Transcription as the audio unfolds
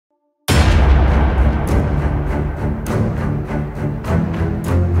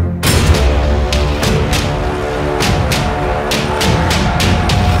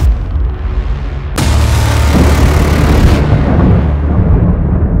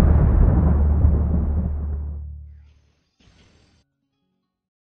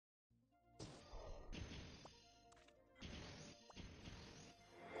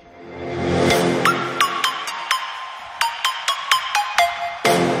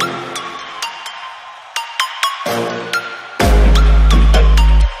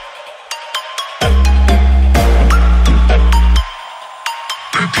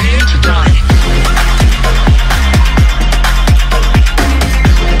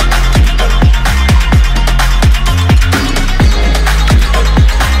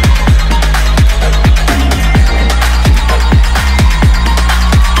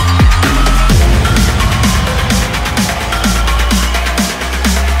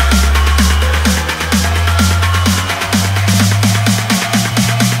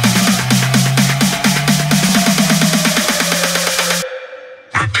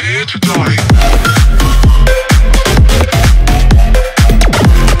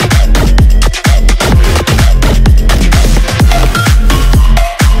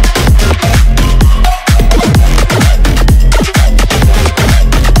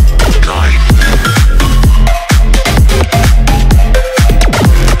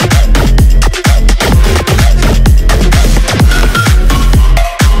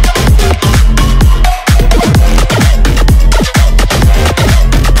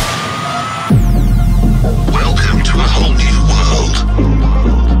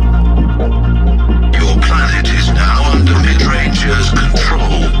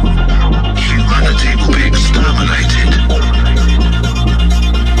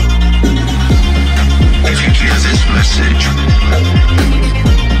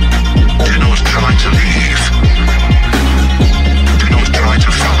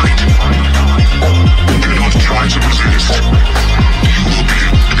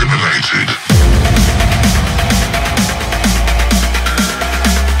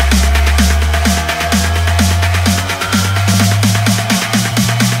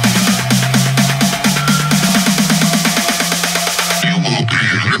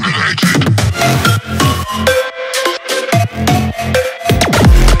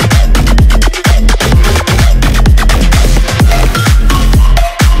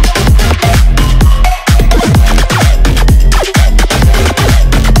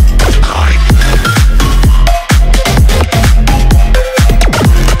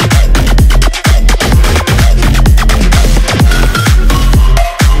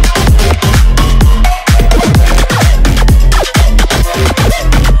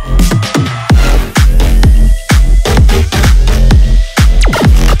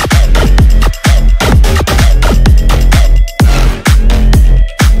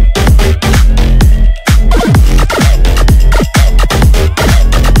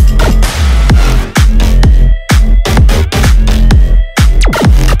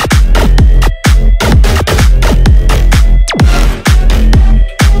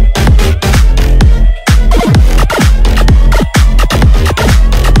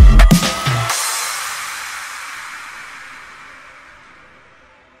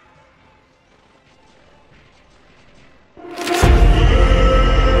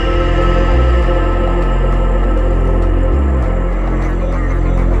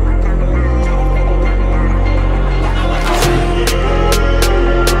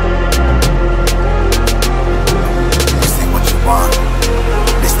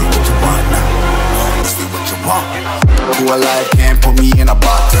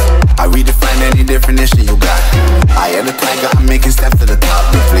definition you got. I am the tiger, I'm making steps to the top.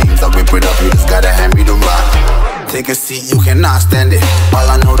 The flames, I whip it up, you just gotta hand me the rock. Take a seat, you cannot stand it. All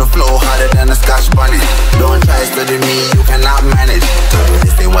I know, the flow harder than a Scotch bonnet. Don't try study me, you cannot manage.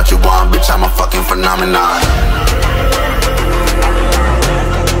 This ain't what you want, bitch, I'm a fucking phenomenon.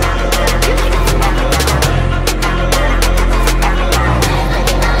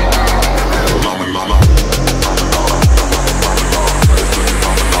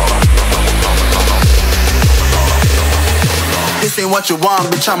 This ain't what you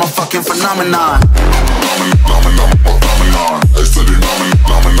want, bitch, I'm a fucking phenomenon.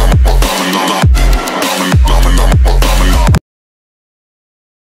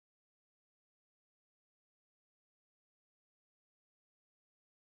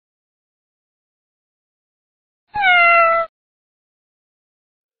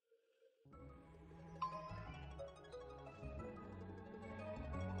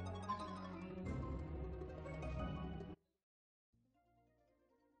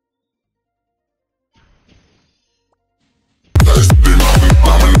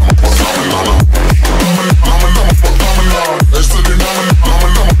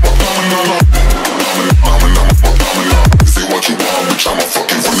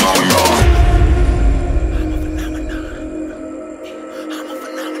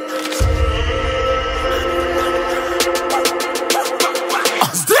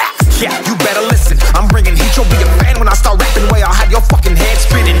 Yeah, you better listen. I'm bringing heat, you'll be a fan when I start rapping. Way I'll have your fucking head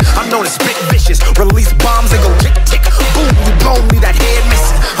spinning. I'm known as spit vicious, release bombs and go tick tick. Boom, you blow me that head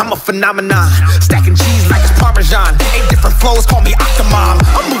missing. I'm a phenomenon, stacking cheese like it's Parmesan. 8 different flows, call me Octomom.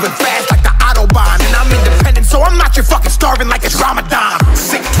 I'm moving fast like the Autobahn, and I'm independent, so I'm not your fucking starving like it's Ramadan.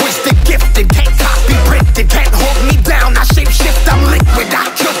 Sick, twisted, gifted, can't copy, printed, can't hold me down. I shape shift, I'm liquid.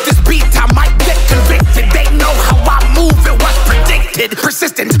 I killed this beat, I might get convicted. They know how I move, it was predicted.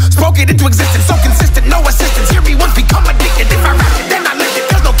 Persistent, spoke it into existence, so consistent, no assistance. Hear me once, become addicted. If I rap it, then I live it.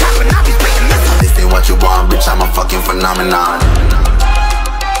 There's no cap when I be speaking this. This ain't what you want, bitch, I'm a fucking phenomenon.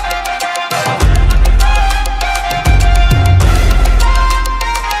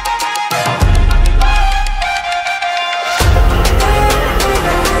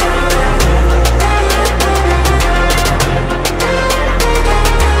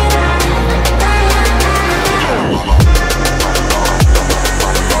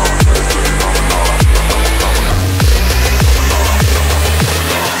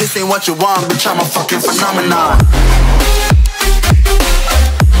 This ain't what you want, bitch, I'm a fucking phenomenon.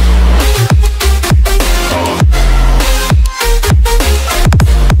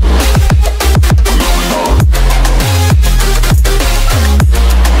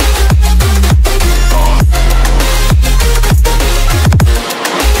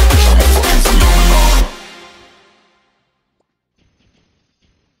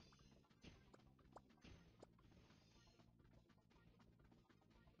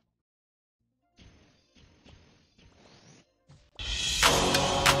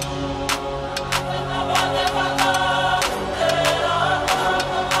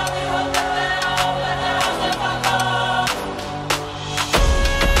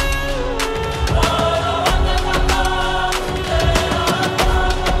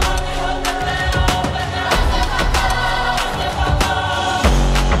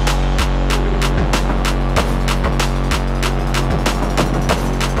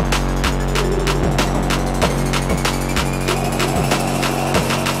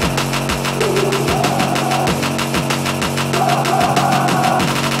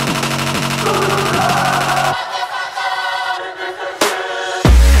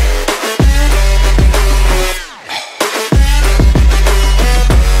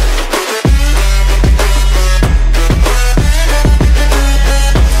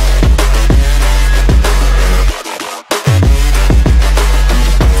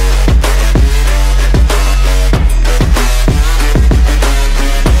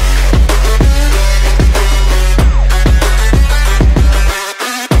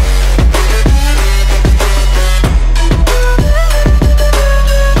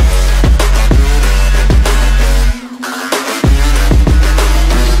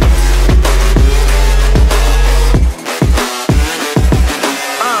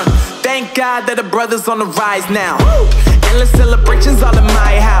 That the brothers on the rise now. Endless celebrations all in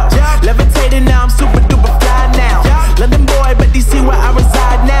my house. Levitating now, I'm super duper fly now. London boy, but DC where I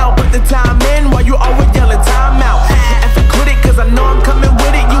reside now. Put the time in while you always yelling time out. And for quit it, cause I know I'm coming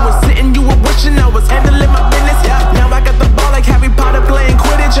with it. You were sitting, you were wishing I was handling my business. Now I got the ball like Harry Potter playing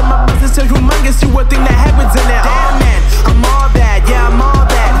Quidditch. And my business so humongous, you would think that happens in there. Damn man, I'm all that, yeah I'm all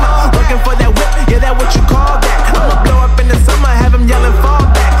that. Looking for that whip, yeah that what you call that. I'ma blow up in the summer, have them yelling fall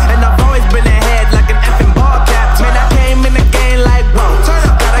back. And I've always been ahead,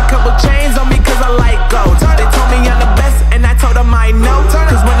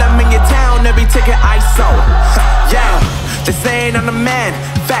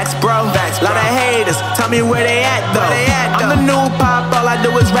 me where they at though. I'm the new pop, all I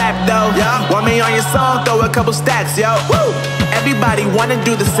do is rap though. Want me on your song, throw a couple stacks, yo. Woo! Everybody wanna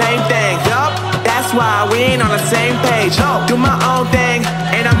do the same thing, yup. That's why we ain't on the same page. Do my own thing,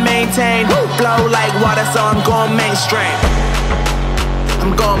 and I maintain. Flow like water, so I'm going mainstream.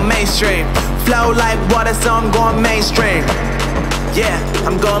 I'm going mainstream. Flow like water, so I'm going mainstream. Yeah,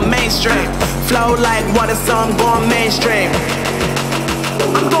 I'm going mainstream. Flow like water, so I'm going mainstream.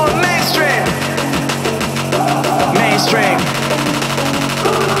 I'm going mainstream. Mainstream.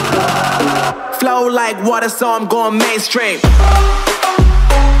 Flow like water, so I'm going mainstream.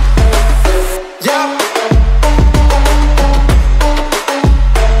 Yup.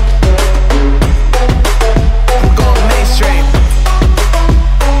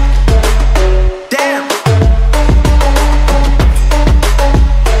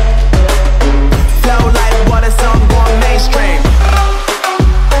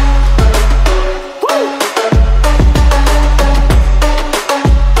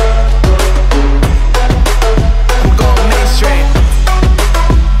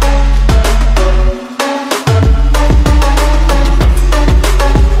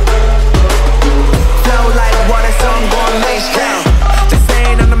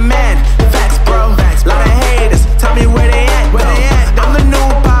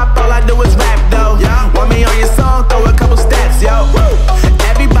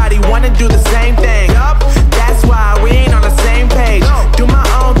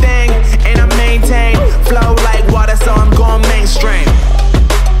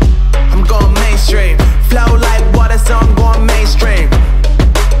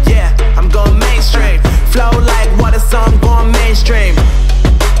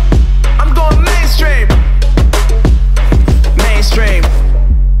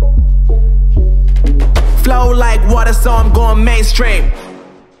 So I'm going mainstream.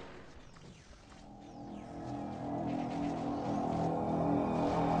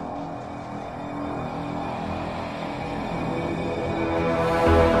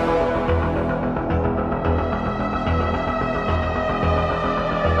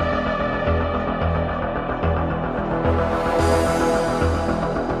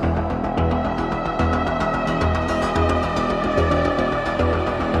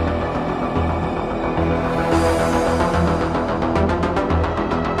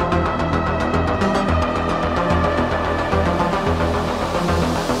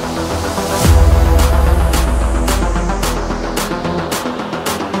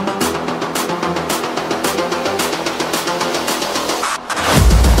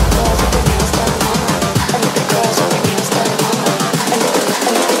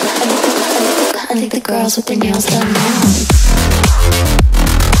 Girls with their nails done now.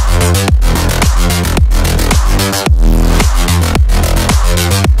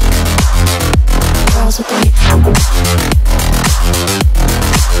 Girls with their nails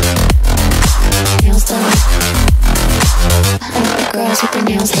done. I like the girls with their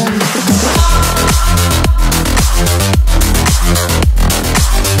nails done.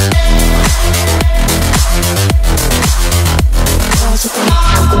 Girls with their nails done.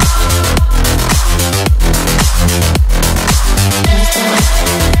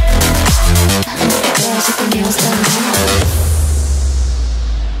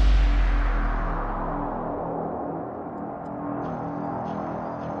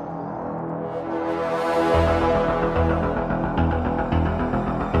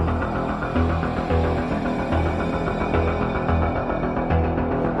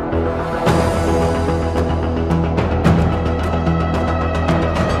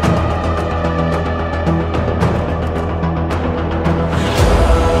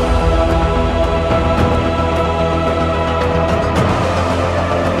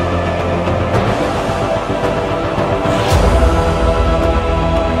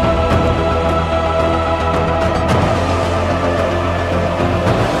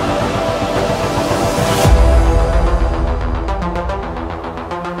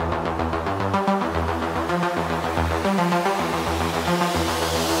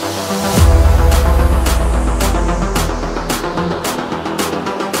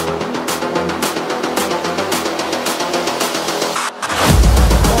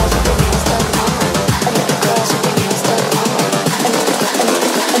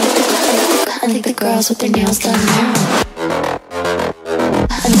 Girls with their nails done now.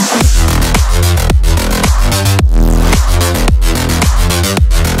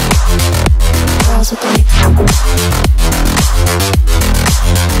 Girls with their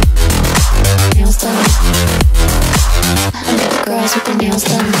nails done. Girls with their nails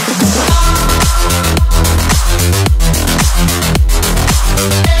done.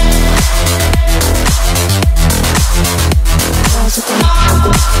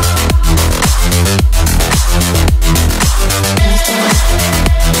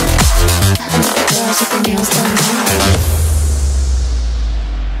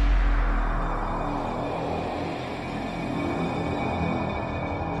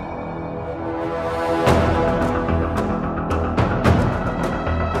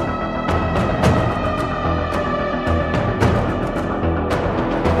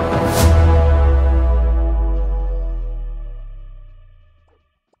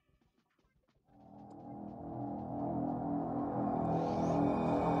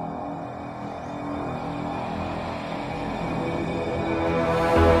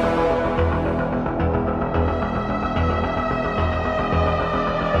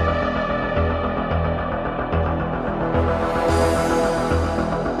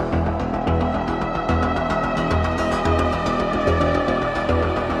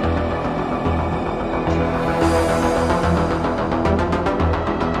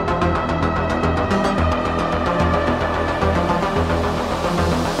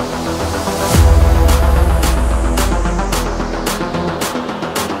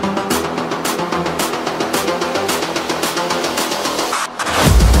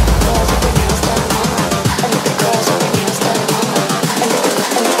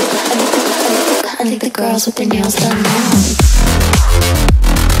 girls with their nails done now.